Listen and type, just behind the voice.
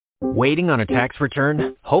Waiting on a tax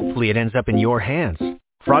return? Hopefully it ends up in your hands.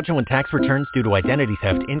 Fraudulent tax returns due to identity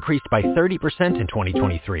theft increased by 30% in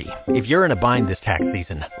 2023. If you're in a bind this tax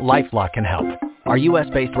season, LifeLock can help. Our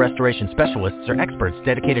U.S.-based restoration specialists are experts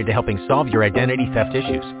dedicated to helping solve your identity theft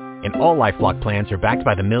issues. And all LifeLock plans are backed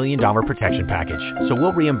by the $1 Million Protection Package. So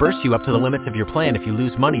we'll reimburse you up to the limits of your plan if you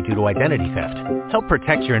lose money due to identity theft. Help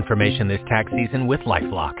protect your information this tax season with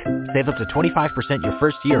LifeLock. Save up to 25% your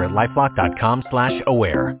first year at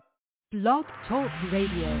LifeLock.com/aware. Blog Talk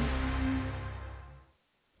Radio.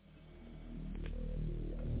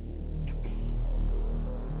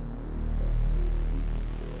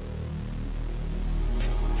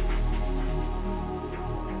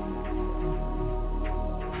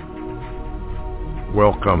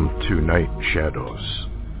 Welcome to Night Shadows.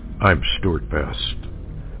 I'm Stuart Best,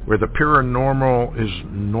 where the paranormal is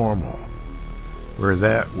normal, where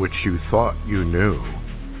that which you thought you knew,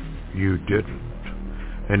 you didn't,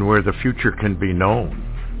 and where the future can be known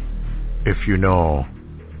if you know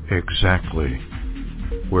exactly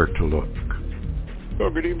where to look.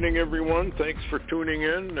 Well, good evening, everyone. Thanks for tuning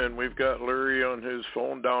in, and we've got Larry on his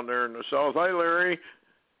phone down there in the south. Hi, Larry.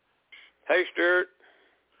 Hey, Stuart.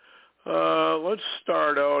 Let's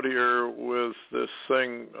start out here with this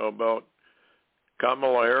thing about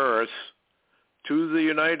Kamala Harris to the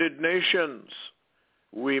United Nations.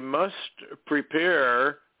 We must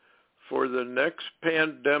prepare for the next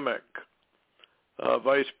pandemic.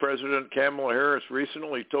 Vice President Kamala Harris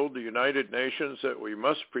recently told the United Nations that we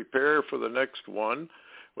must prepare for the next one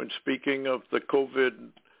when speaking of the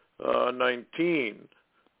COVID-19.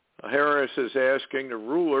 Harris is asking the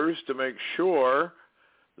rulers to make sure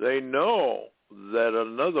they know that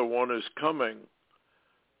another one is coming.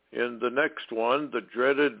 In the next one, the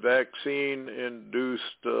dreaded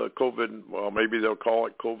vaccine-induced COVID, well, maybe they'll call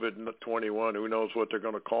it COVID-21. Who knows what they're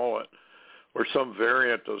going to call it, or some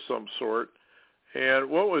variant of some sort. And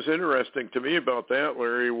what was interesting to me about that,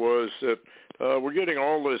 Larry, was that we're getting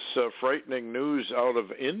all this frightening news out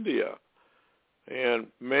of India. And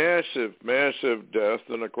massive, massive death.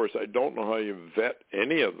 And, of course, I don't know how you vet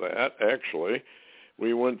any of that, actually.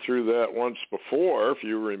 We went through that once before, if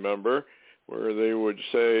you remember, where they would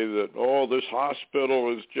say that, oh, this hospital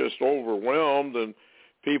is just overwhelmed, and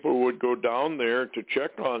people would go down there to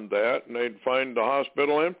check on that, and they'd find the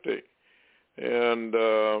hospital empty. And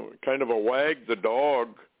kind of a wag the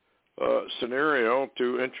dog scenario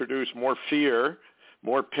to introduce more fear,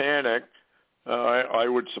 more panic, I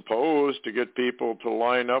would suppose, to get people to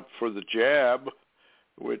line up for the jab,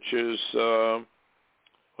 which is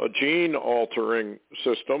a gene-altering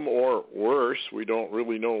system, or worse. We don't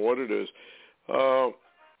really know what it is.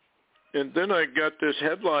 And then I got this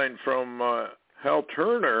headline from Hal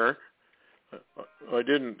Turner. I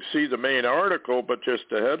didn't see the main article, but just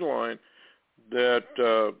the headline,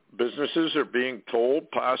 that businesses are being told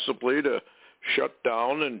possibly to shut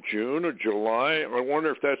down in June or July. I wonder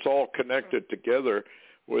if that's all connected together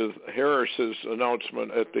with Harris's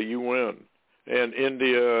announcement at the UN. And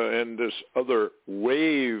India and this other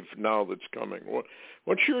wave now that's coming.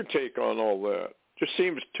 What's your take on all that? Just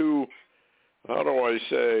seems too, how do I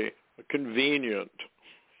say, convenient,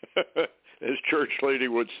 as church lady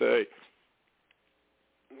would say.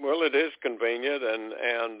 Well, it is convenient,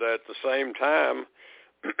 and at the same time,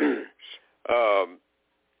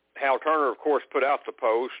 Hal Turner, of course, put out the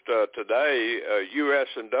post today, U.S.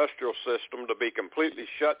 industrial system to be completely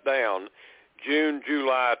shut down June,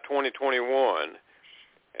 July 2021,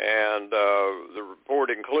 and the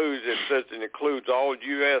report includes all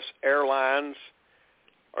U.S. airlines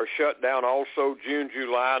are shut down also June,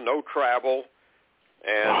 July, no travel,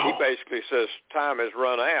 and he basically says time has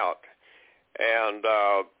run out. And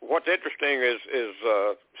what's interesting is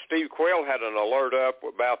Steve Quayle had an alert up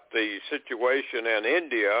about the situation in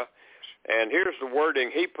India, and here's the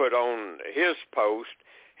wording he put on his post.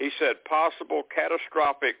 He said, possible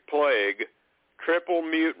catastrophic plague, triple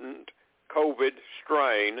mutant COVID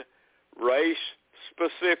strain,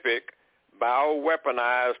 race-specific,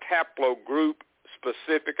 bioweaponized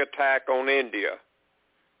haplogroup-specific attack on India.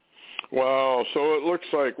 Wow, so it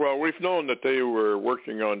looks like, well, we've known that they were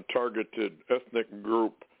working on targeted ethnic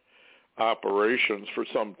group operations for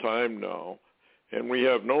some time now, and we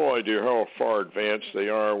have no idea how far advanced they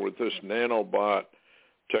are with this nanobot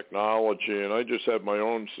technology, and I just have my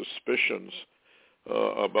own suspicions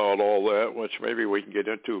about all that, which maybe we can get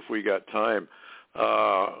into if we got time.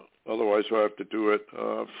 Otherwise, we'll have to do it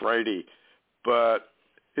Friday. But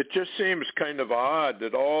it just seems kind of odd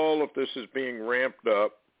that all of this is being ramped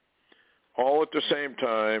up all at the same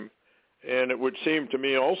time. And it would seem to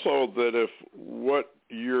me also that if what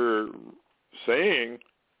you're saying,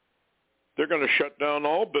 they're going to shut down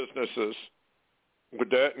all businesses. Would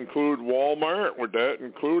that include Walmart? Would that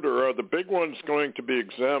include, or are the big ones going to be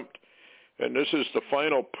exempt? And this is the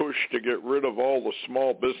final push to get rid of all the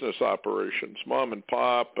small business operations, mom and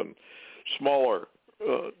pop and smaller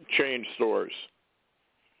chain stores.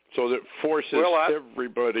 So that forces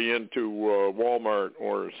everybody into Walmart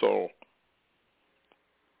or so.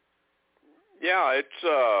 Yeah, it's.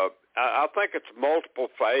 I think it's multiple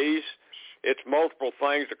phase. It's multiple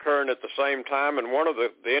things occurring at the same time, and one of the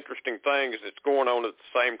interesting things that's going on at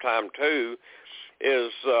the same time too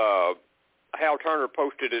is Hal Turner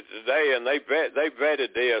posted it today, and they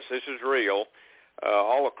vetted this. This is real.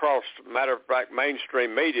 All across, matter of fact,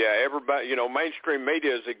 mainstream media. Everybody, mainstream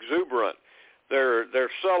media is exuberant. They're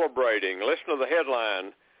celebrating. Listen to the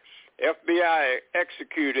headline: FBI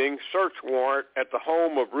executing search warrant at the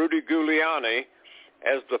home of Rudy Giuliani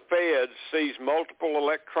as the Feds seize multiple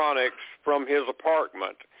electronics from his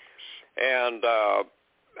apartment. And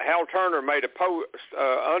Hal Turner made a post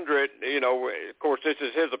under it. Of course, this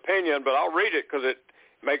is his opinion, but I'll read it because it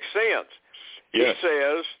makes sense. Yes.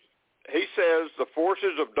 He says the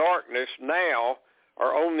forces of darkness now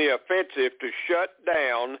are on the offensive to shut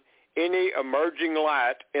down any emerging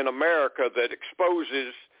light in America that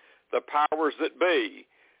exposes the powers that be.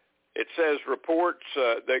 It says reports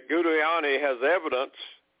that Giuliani has evidence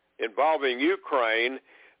involving Ukraine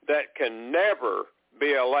that can never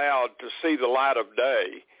be allowed to see the light of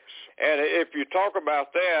day. And if you talk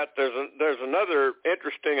about that, there's another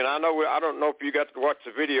interesting, and I don't know if you got to watch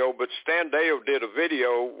the video, but Stan Dale did a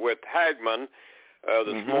video with Hagman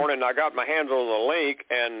this morning. I got my hands on the link,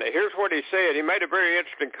 and here's what he said. He made a very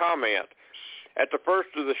interesting comment. At the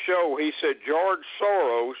first of the show, he said George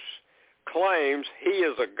Soros claims he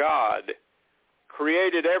is a god,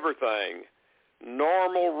 created everything.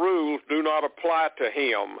 Normal rules do not apply to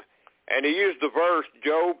him. And he used the verse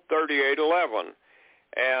Job 38:11.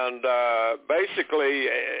 And basically,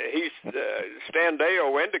 Stan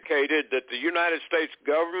Dale indicated that the United States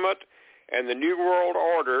government and the New World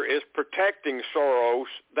Order is protecting Soros.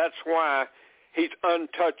 That's why he's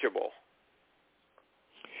untouchable.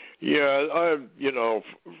 Yeah,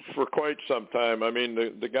 for quite some time. I mean,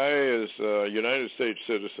 the guy is a United States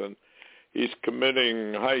citizen. He's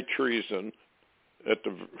committing high treason at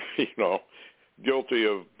the, guilty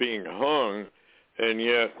of being hung, and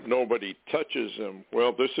yet nobody touches him.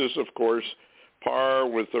 Well, this is, of course, par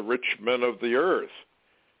with the rich men of the earth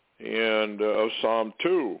and of Psalm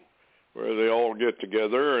 2, where they all get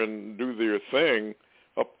together and do their thing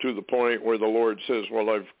up to the point where the Lord says, well,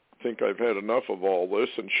 I think I've had enough of all this,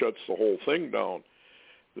 and shuts the whole thing down.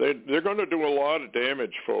 They're going to do a lot of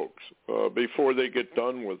damage, folks, before they get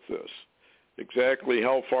done with this. Exactly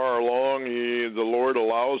how far along the Lord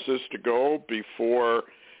allows this to go before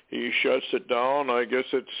he shuts it down, I guess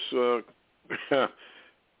it's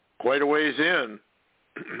quite a ways in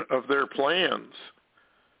of their plans.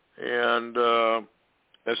 And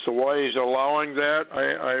as to why he's allowing that,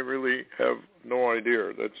 I really have no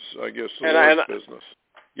idea. That's, I guess, the Lord's business.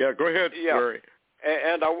 Yeah, go ahead, Larry.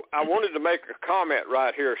 And I wanted to make a comment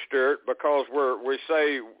right here, Stuart, because we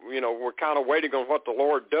say, we're kind of waiting on what the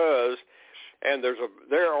Lord does, and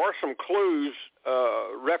there are some clues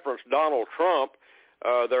reference Donald Trump.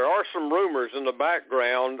 There are some rumors in the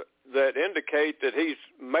background that indicate that he's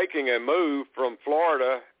making a move from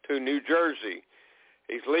Florida to New Jersey.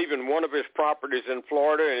 He's leaving one of his properties in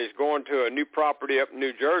Florida, and he's going to a new property up in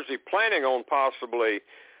New Jersey, planning on possibly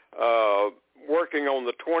working on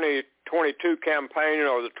the 2022 campaign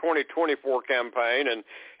or the 2024 campaign. And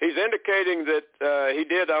he's indicating that he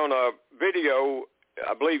did on a video,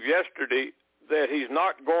 I believe yesterday, that he's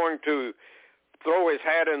not going to throw his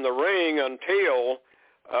hat in the ring until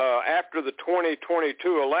after the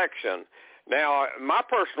 2022 election. Now, my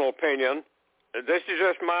personal opinion, this is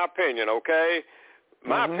just my opinion, okay?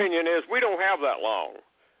 My opinion is we don't have that long.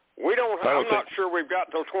 I'm not sure we've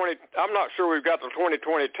got till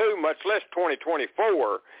 2022, much less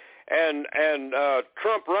 2024. And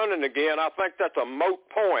Trump running again, I think that's a moot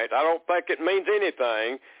point. I don't think it means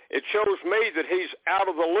anything. It shows me that he's out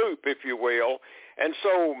of the loop, if you will. And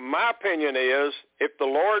so my opinion is, if the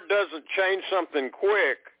Lord doesn't change something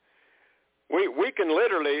quick, we can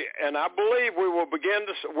literally, and I believe we will begin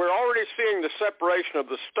to, we're already seeing the separation of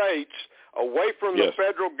the states away from the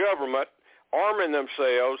federal government arming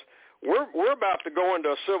themselves. We're about to go into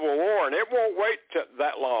a civil war, and it won't wait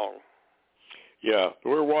that long. Yeah,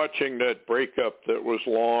 we're watching that breakup that was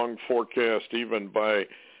long forecast even by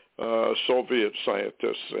Soviet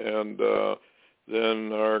scientists, and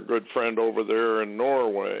then our good friend over there in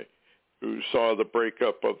Norway, who saw the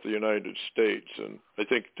breakup of the United States, and I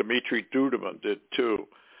think Dmitry Duduman did too.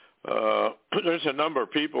 there's a number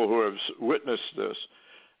of people who have witnessed this,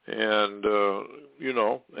 and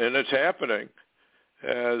and it's happening.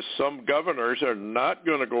 As some governors are not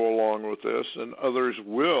going to go along with this, and others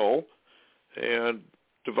will, and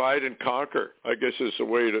divide and conquer, I guess is the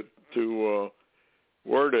way to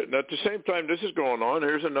word it. And at the same time this is going on,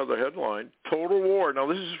 here's another headline: Total war. Now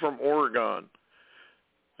this is from Oregon.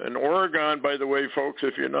 And Oregon, by the way, folks,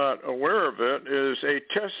 if you're not aware of it, is a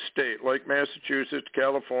test state like Massachusetts,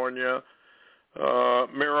 California,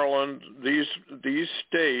 Maryland. These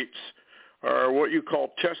states are what you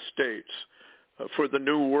call test states for the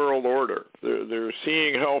New World Order. They're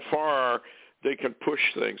seeing how far they can push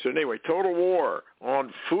things. Anyway, total war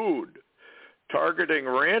on food, targeting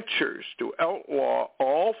ranchers to outlaw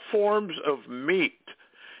all forms of meat,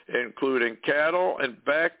 including cattle and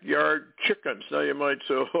backyard chickens. Now you might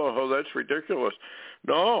say, oh, that's ridiculous.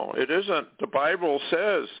 No, it isn't. The Bible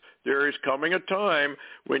says there is coming a time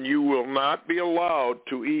when you will not be allowed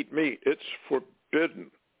to eat meat. It's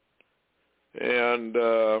forbidden. And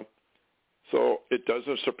so it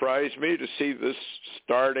doesn't surprise me to see this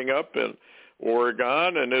starting up in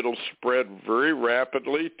Oregon, and it'll spread very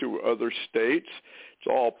rapidly to other states. It's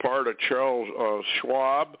all part of Charles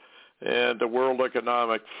Schwab and the World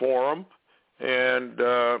Economic Forum. And,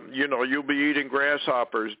 you'll be eating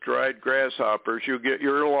grasshoppers, dried grasshoppers. You get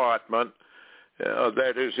your allotment.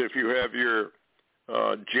 That is, if you have your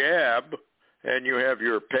jab and you have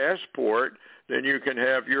your passport, then you can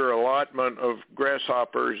have your allotment of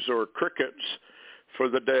grasshoppers or crickets for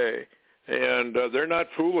the day. And they're not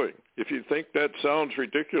fooling. If you think that sounds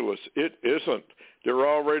ridiculous, it isn't. They're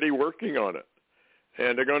already working on it,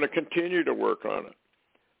 and they're going to continue to work on it.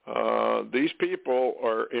 These people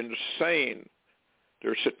are insane.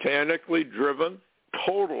 They're satanically driven,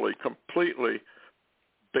 totally, completely,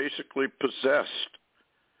 basically possessed.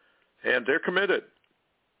 And they're committed.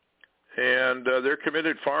 And they're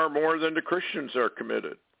committed far more than the Christians are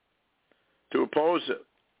committed to oppose it.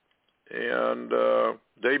 And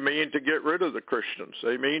they mean to get rid of the Christians.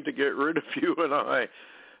 They mean to get rid of you and I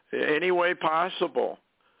any way possible.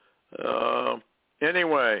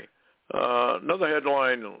 Another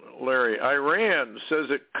headline, Larry. Iran says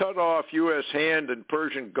it cut off U.S. hand in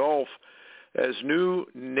Persian Gulf as new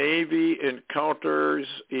Navy encounters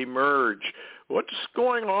emerge. What's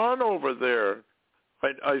going on over there?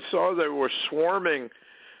 I saw they were swarming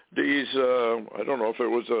these, I don't know if it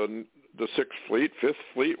was the Sixth Fleet, Fifth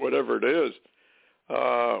Fleet, whatever it is,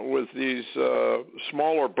 with these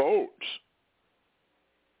smaller boats.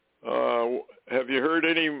 Have you heard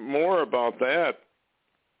any more about that?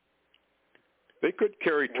 They could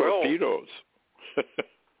carry torpedoes.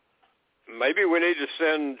 Maybe we need to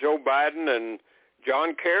send Joe Biden and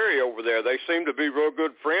John Kerry over there. They seem to be real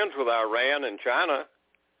good friends with Iran and China.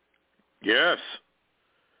 Yes.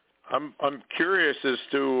 I'm curious as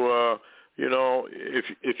to,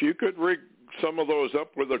 if you could rig some of those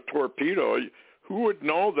up with a torpedo, who would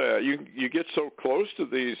know that? You get so close to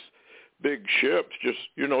these big ships, just,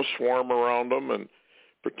 swarm around them and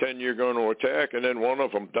pretend you're going to attack, and then one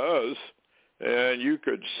of them does, and you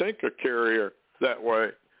could sink a carrier that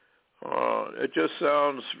way. It just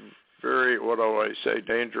sounds very, what do I say,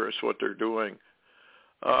 dangerous what they're doing.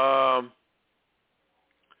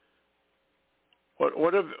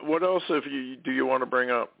 What else do you want to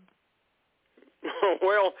bring up?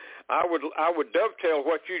 Well, I would dovetail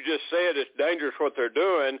what you just said. It's dangerous what they're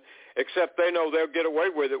doing, except they know they'll get away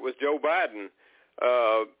with it with Joe Biden.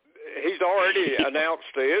 He's already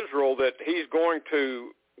announced to Israel that he's going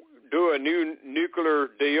to do a new nuclear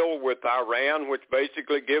deal with Iran, which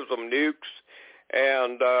basically gives them nukes.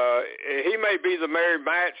 And he may be the merry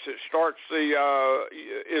match that starts the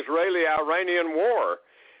Israeli-Iranian war.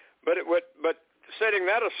 But setting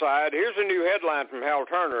that aside, here's a new headline from Hal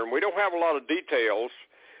Turner, and we don't have a lot of details,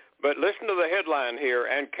 but listen to the headline here.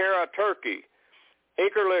 Ankara, Turkey,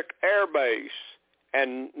 Incirlik Air Base,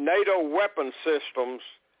 and NATO weapon systems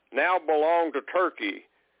now belong to Turkey.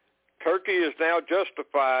 Turkey is now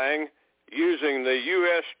justifying using the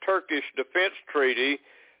U.S.-Turkish Defense Treaty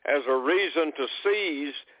as a reason to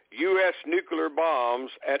seize U.S. nuclear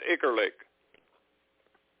bombs at Incirlik.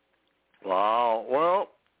 Wow. Well,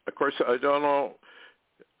 of course, I don't know.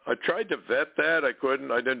 I tried to vet that. I couldn't.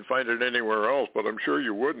 I didn't find it anywhere else, but I'm sure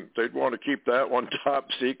you wouldn't. They'd want to keep that one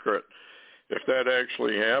top secret if that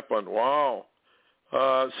actually happened. Wow.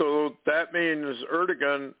 So that means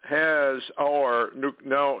Erdogan has our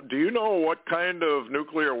now, do you know what kind of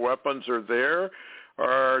nuclear weapons are there?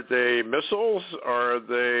 Are they missiles? Are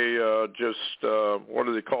they just, what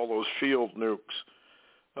do they call those field nukes?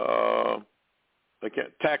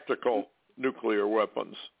 Tactical nuclear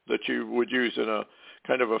weapons that you would use in a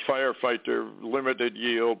kind of a firefighter, limited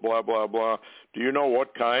yield, blah, blah, blah. Do you know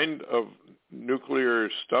what kind of nuclear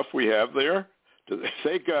stuff we have there? If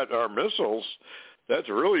they got our missiles, that's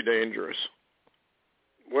really dangerous.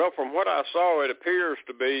 Well, from what I saw, it appears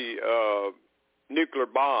to be nuclear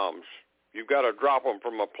bombs. You've got to drop them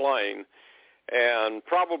from a plane, and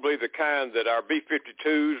probably the kind that our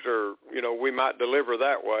B-52s are, we might deliver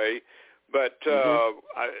that way. But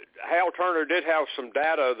Hal Turner did have some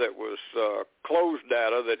data that was closed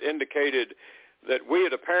data that indicated that we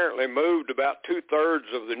had apparently moved about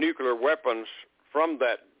 2/3 of the nuclear weapons from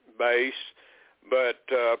that base, but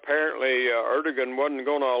apparently Erdogan wasn't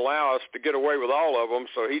going to allow us to get away with all of them,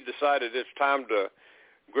 so he decided it's time to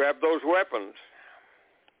grab those weapons.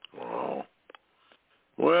 Wow.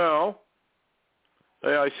 Well,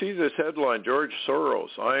 hey, I see this headline, George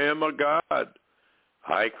Soros, I am a god.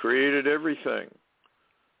 I created everything.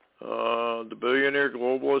 The billionaire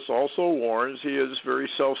globalist also warns he is a very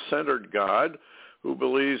self-centered God who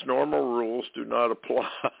believes normal rules do not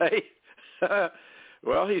apply.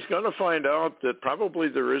 Well, he's going to find out that probably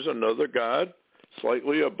there is another God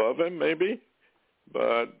slightly above him maybe,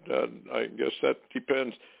 but I guess that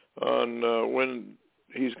depends on when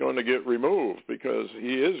he's going to get removed, because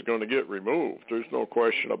he is going to get removed. There's no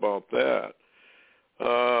question about that.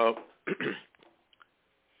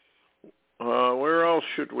 Where else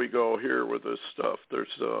should we go here with this stuff? There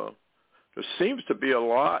seems to be a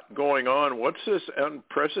lot going on. What's this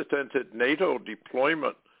unprecedented NATO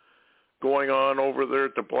deployment going on over there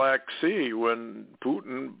at the Black Sea when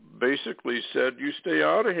Putin basically said, you stay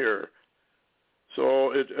out of here?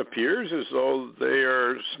 So it appears as though they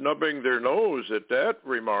are snubbing their nose at that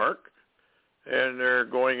remark, and they're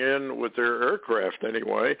going in with their aircraft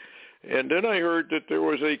anyway. And then I heard that there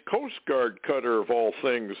was a Coast Guard cutter, of all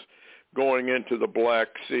things, going into the Black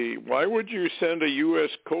Sea. Why would you send a U.S.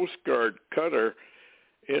 Coast Guard cutter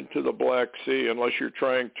into the Black Sea unless you're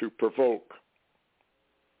trying to provoke?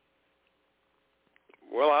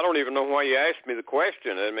 Well, I don't even know why you asked me the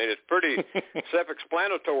question. I mean, it's pretty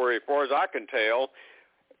self-explanatory as far as I can tell.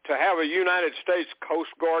 To have a United States Coast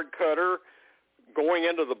Guard cutter going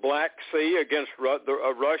into the Black Sea against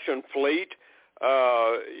a Russian fleet,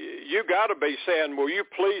 you got to be saying, will you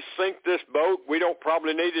please sink this boat? We don't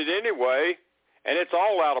probably need it anyway, and it's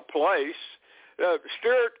all out of place.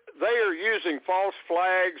 Stuart, they are using false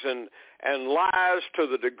flags and lies to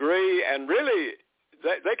the degree, and really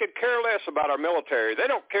they could care less about our military. They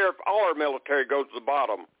don't care if all our military goes to the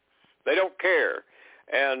bottom. They don't care.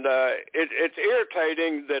 And it's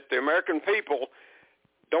irritating that the American people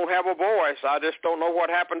don't have a voice. I just don't know what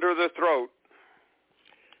happened to their throat.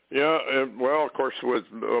 Yeah, well, of course,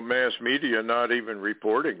 with mass media not even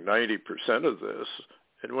reporting 90% of this,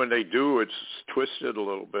 and when they do, it's twisted a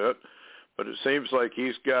little bit. But it seems like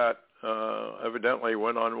he's got, evidently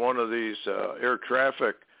went on one of these air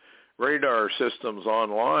traffic radar systems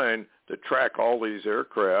online that track all these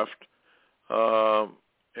aircraft,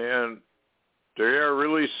 and they are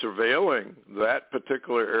really surveilling that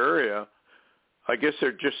particular area. I guess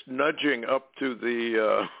they're just nudging up to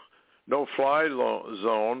the no-fly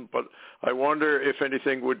zone, but I wonder if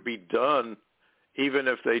anything would be done even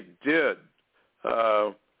if they did.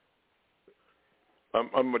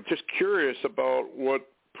 I'm just curious about what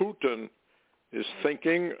Putin is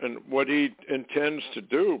thinking and what he intends to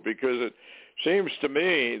do, because it seems to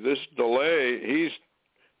me this delay, he's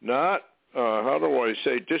not, how do I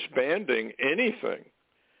say, disbanding anything.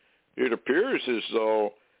 It appears as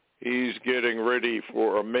though he's getting ready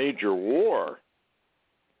for a major war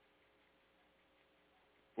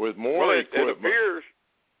with more equipment.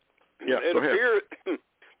 It appears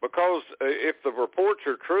because if the reports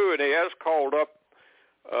are true, and he has called up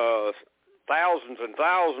thousands and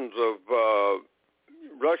thousands of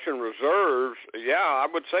Russian reserves, I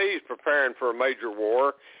would say he's preparing for a major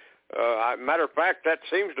war. Matter of fact, that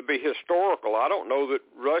seems to be historical. I don't know that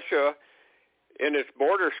Russia in its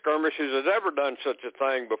border skirmishes has ever done such a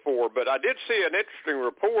thing before, but I did see an interesting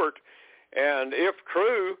report, and if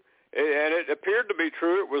true, and it appeared to be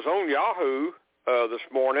true, it was on Yahoo this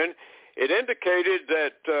morning, it indicated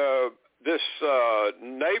that this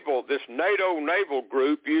NATO naval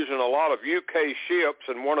group, using a lot of UK ships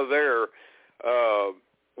and one of their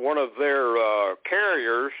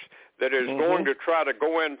carriers that is going to try to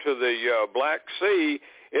go into the Black Sea,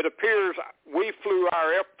 it appears we flew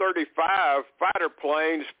our F-35 fighter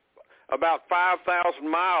planes about 5,000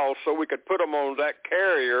 miles so we could put them on that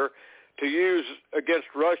carrier to use against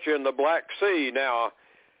Russia in the Black Sea. Now,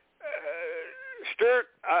 Stuart,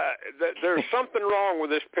 there's something wrong with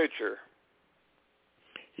this picture.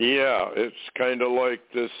 Yeah, it's kind of like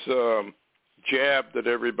this jab that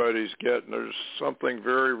everybody's getting. There's something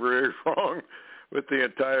very, very wrong with the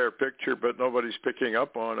entire picture, but nobody's picking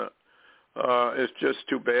up on it. It's just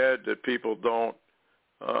too bad that people don't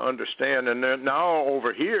understand. And then now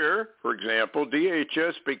over here, for example,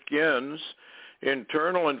 DHS begins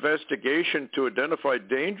internal investigation to identify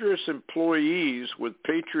dangerous employees with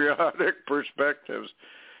patriotic perspectives,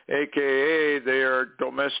 a.k.a. they are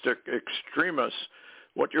domestic extremists.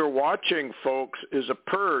 What you're watching, folks, is a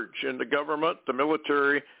purge in the government, the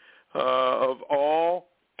military, of all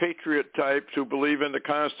patriot types who believe in the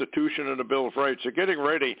Constitution and the Bill of Rights. They're getting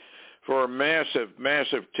ready for a massive,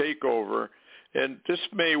 massive takeover, and this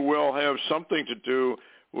may well have something to do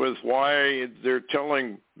with why they're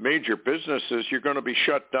telling major businesses you're going to be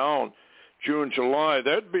shut down June, July.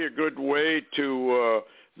 That'd be a good way to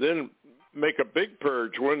then make a big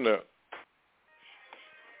purge, wouldn't it?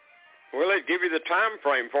 Well, they'd give you the time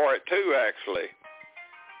frame for it, too, actually.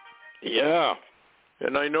 Yeah.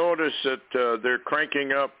 And I noticed that they're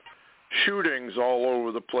cranking up shootings all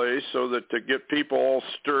over the place so that to get people all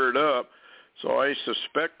stirred up. So I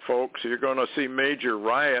suspect, folks, you're going to see major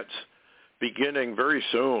riots beginning very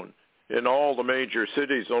soon in all the major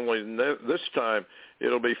cities, only this time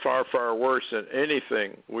it'll be far, far worse than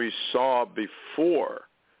anything we saw before.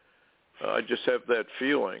 I just have that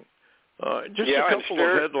feeling. Just a couple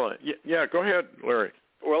of headlines. Yeah, go ahead, Larry.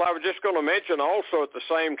 Well, I was just going to mention also at the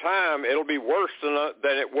same time, it'll be worse than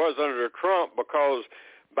it was under Trump, because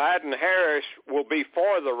Biden-Harris will be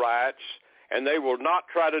for the riots, and they will not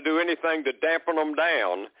try to do anything to dampen them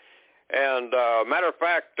down. And matter of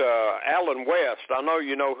fact, Alan West, I know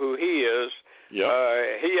you know who he is. Yep.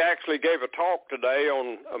 He actually gave a talk today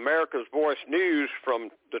on America's Voice News from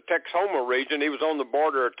the Texoma region. He was on the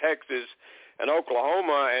border of Texas and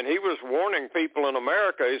Oklahoma, and he was warning people in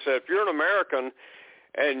America. He said, if you're an American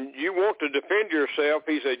and you want to defend yourself,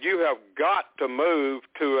 he said, you have got to move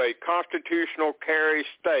to a constitutional carry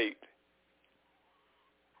state.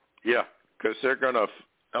 Yeah, because they're going to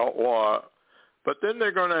outlaw, but then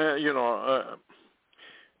they're going to,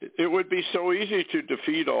 it would be so easy to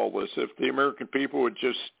defeat all this if the American people would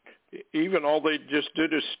just, even all they just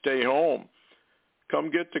did is stay home,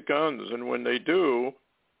 come get the guns, and when they do,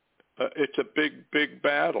 it's a big, big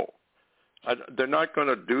battle. They're not going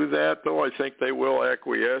to do that, though. I think they will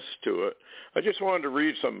acquiesce to it. I just wanted to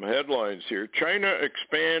read some headlines here. China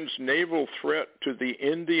expands naval threat to the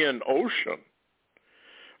Indian Ocean.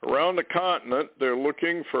 Around the continent, they're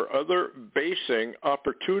looking for other basing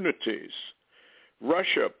opportunities.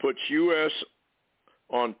 Russia puts U.S.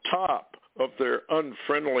 on top of their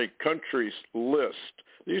unfriendly countries list.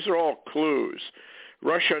 These are all clues.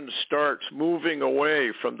 Russia starts moving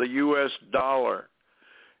away from the U.S. dollar.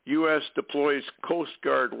 U.S. deploys Coast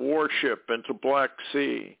Guard warship into Black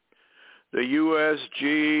Sea. The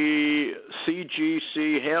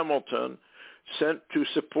CGC Hamilton sent to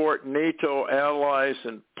support NATO allies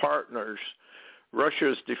and partners.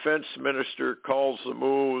 Russia's defense minister calls the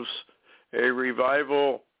moves a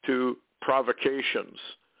revival to provocations.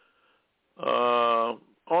 On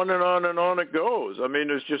and on and on it goes. I mean,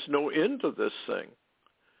 there's just no end to this thing.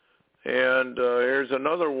 And here's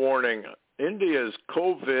another warning. India's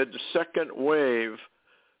COVID second wave,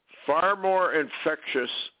 far more infectious,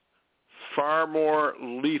 far more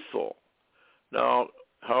lethal. Now,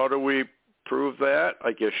 how do we prove that?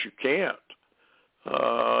 I guess you can't.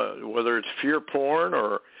 Whether it's fear porn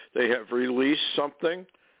or they have released something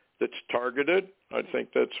that's targeted. I think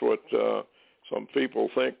that's what some people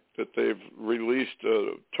think, that they've released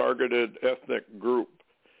a targeted ethnic group,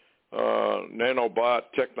 nanobot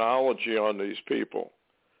technology on these people.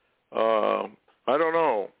 I don't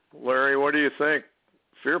know. Larry, what do you think?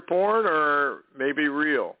 Fear porn or maybe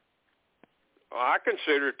real? Well, I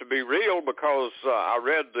consider it to be real because I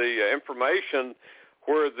read the information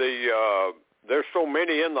where there's so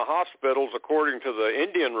many in the hospitals, according to the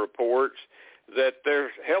Indian reports, that their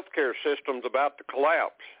healthcare system's about to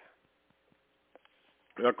collapse.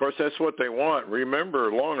 And of course, that's what they want. Remember,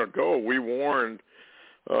 long ago, we warned,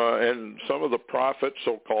 and some of the prophets,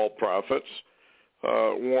 so-called prophets,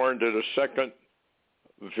 warned that a second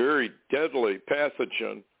very deadly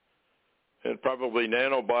pathogen and probably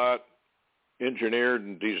nanobot engineered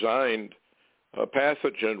and designed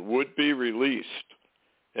pathogen would be released,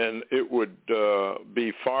 and it would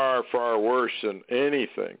be far, far worse than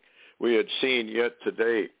anything we had seen yet to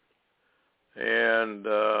date. And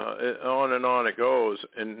on it goes.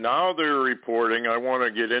 And now they're reporting, I want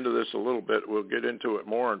to get into this a little bit, we'll get into it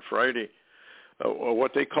more on Friday,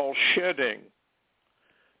 what they call shedding.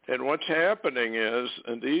 And what's happening is,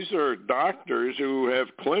 and these are doctors who have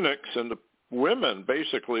clinics, and the women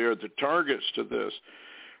basically are the targets to this.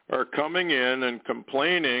 are coming in and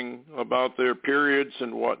complaining about their periods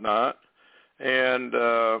and whatnot, and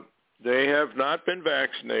they have not been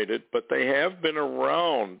vaccinated, but they have been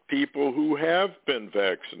around people who have been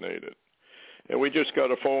vaccinated. And we just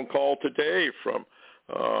got a phone call today from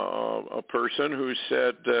a person who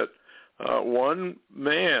said that one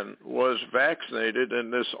man was vaccinated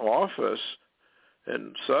in this office,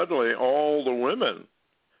 and suddenly all the women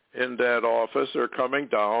in that office are coming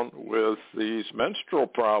down with these menstrual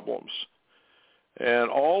problems. And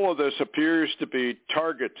all of this appears to be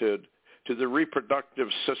targeted to the reproductive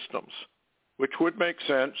systems, which would make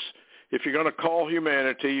sense. If you're going to call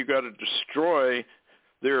humanity, you got to destroy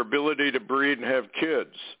their ability to breed and have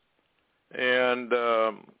kids. And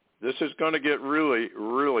this is going to get really,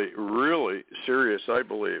 really, really serious, I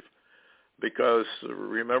believe, because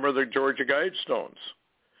remember the Georgia Guidestones.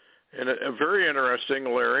 And a very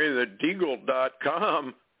interesting, Larry, that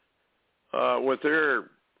Deagle.com, with their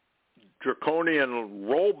draconian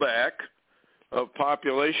rollback of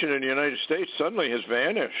population in the United States, suddenly has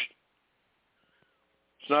vanished.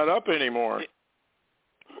 It's not up anymore.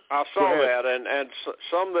 I saw that, and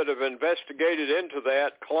some that have investigated into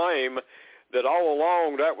that claim that all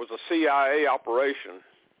along that was a CIA operation.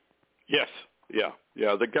 Yes, yeah.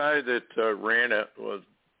 The guy that ran it was,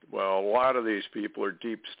 well, a lot of these people are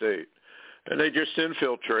deep state, and they just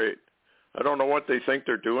infiltrate. I don't know what they think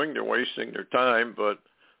they're doing. They're wasting their time, but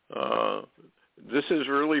this is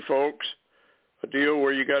really, folks, a deal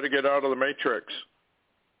where you got to get out of the matrix.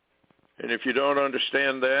 And if you don't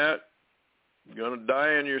understand that, you're going to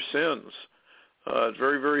die in your sins. It's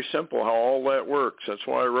very, very simple how all that works. That's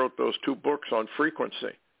why I wrote those 2 books on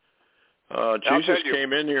frequency. Jesus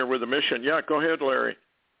came in here with a mission. Yeah, go ahead, Larry.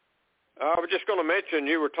 I was just going to mention,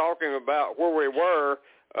 you were talking about where we were.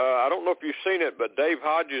 I don't know if you've seen it, but Dave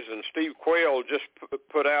Hodges and Steve Quayle just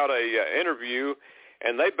put out a interview,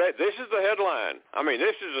 and this is the headline. I mean,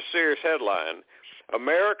 this is a serious headline.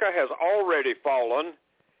 America has already fallen,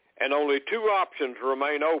 and only 2 options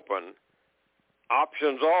remain open.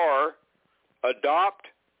 Options are adopt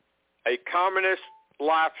a communist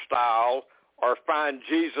lifestyle or find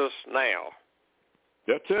Jesus now.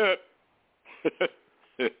 That's it.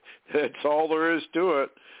 That's all there is to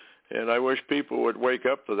it. And I wish people would wake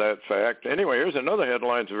up to that fact. Anyway, here's another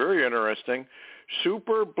headline. It's very interesting.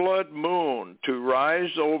 Super blood moon to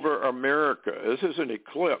rise over America. This is an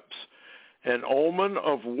eclipse, an omen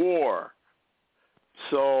of war.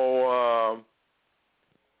 So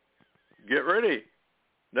get ready.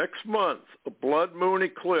 Next month, a blood moon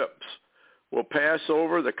eclipse will pass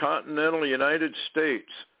over the continental United States.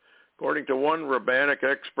 According to one rabbinic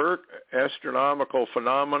expert, astronomical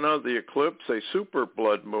phenomena, the eclipse, a super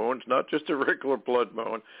blood moon, it's not just a regular blood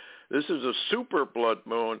moon, this is a super blood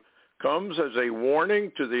moon, comes as a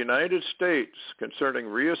warning to the United States concerning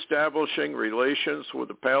reestablishing relations with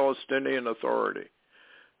the Palestinian Authority.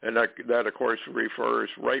 And that of course, refers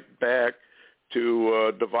right back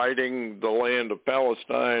to dividing the land of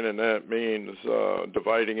Palestine, and that means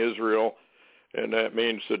dividing Israel, and that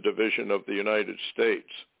means the division of the United States.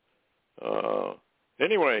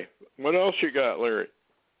 Anyway, what else you got, Larry?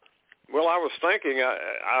 Well, I was thinking,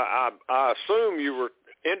 I assume you were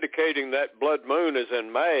indicating that blood moon is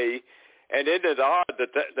in May, and isn't it odd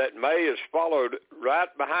that May is followed right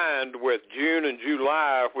behind with June and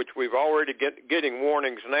July, which we've already getting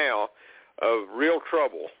warnings now of real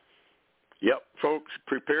trouble. Yep, folks,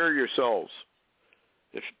 prepare yourselves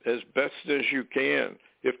as best as you can.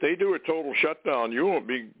 If they do a total shutdown, you won't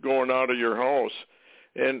be going out of your house.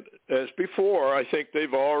 And as before, I think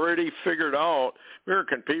they've already figured out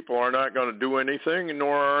American people are not going to do anything,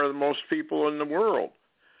 nor are most people in the world.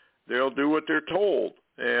 They'll do what they're told,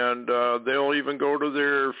 and they'll even go to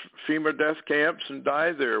their FEMA death camps and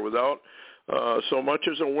die there without so much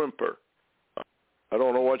as a whimper. I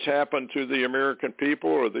don't know what's happened to the American people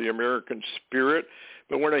or the American spirit,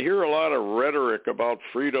 but when I hear a lot of rhetoric about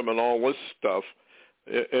freedom and all this stuff,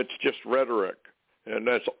 it's just rhetoric, and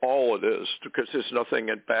that's all it is, because there's nothing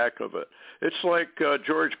in back of it. It's like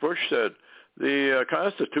George Bush said, the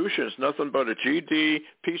Constitution is nothing but a GD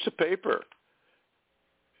piece of paper.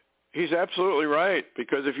 He's absolutely right,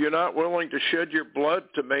 because if you're not willing to shed your blood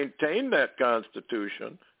to maintain that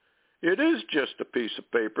Constitution, it is just a piece of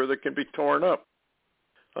paper that can be torn up.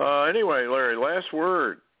 Anyway, Larry, last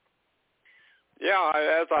word. Yeah,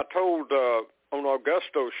 as I told on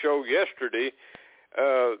Augusto's show yesterday,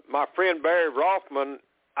 my friend Barry Rothman,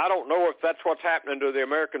 I don't know if that's what's happening to the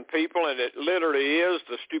American people, and it literally is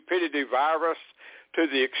the stupidity virus to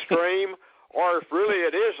the extreme, or if really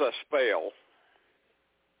it is a spell.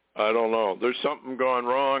 I don't know. There's something going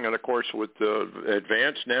wrong, and of course with the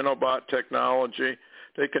advanced nanobot technology,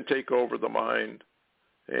 they can take over the mind.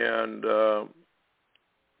 And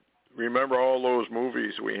remember all those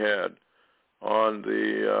movies we had on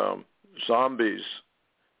the zombies.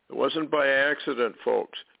 It wasn't by accident,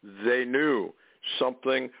 folks. They knew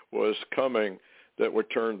something was coming that would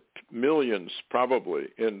turn millions probably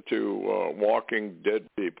into walking dead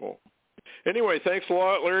people. Anyway, thanks a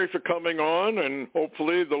lot, Larry, for coming on, and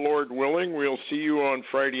hopefully, the Lord willing, we'll see you on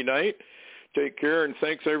Friday night. Take care, and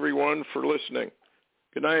thanks, everyone, for listening.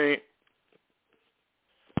 Good night.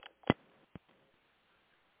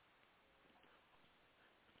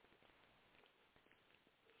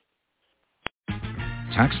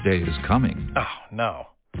 Tax day is coming. Oh, no.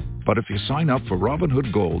 But if you sign up for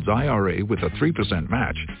Robinhood Gold's IRA with a 3%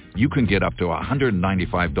 match, you can get up to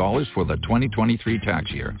 $195 for the 2023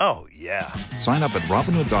 tax year. Oh, yeah. Sign up at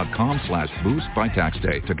Robinhood.com/boost by tax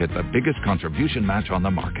day to get the biggest contribution match on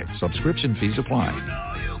the market. Subscription fees apply.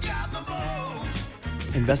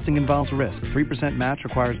 Investing involves risk. 3% match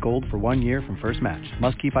requires gold for 1 year from first match.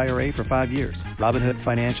 Must keep IRA for 5 years. Robinhood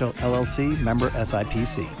Financial, LLC, member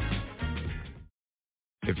SIPC.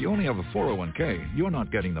 If you only have a 401k, you're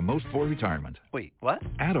not getting the most for retirement. Wait, what?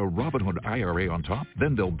 Add a Robinhood IRA on top,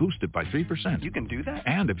 then they'll boost it by 3%. You can do that?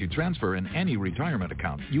 And if you transfer in any retirement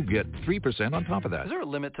account, you get 3% on top of that. Is there a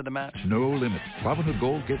limit to the match? No limit. Robinhood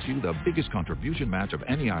Gold gets you the biggest contribution match of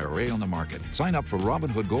any IRA on the market. Sign up for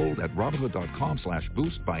Robinhood Gold at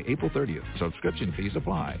Robinhood.com/boost by April 30th. Subscription fees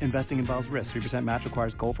apply. Investing involves risk. 3% match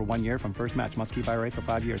requires gold for 1 year from first match. Must keep IRA for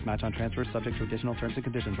 5 years. Match on transfers subject to additional terms and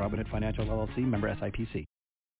conditions. Robinhood Financial, LLC, member SIPC.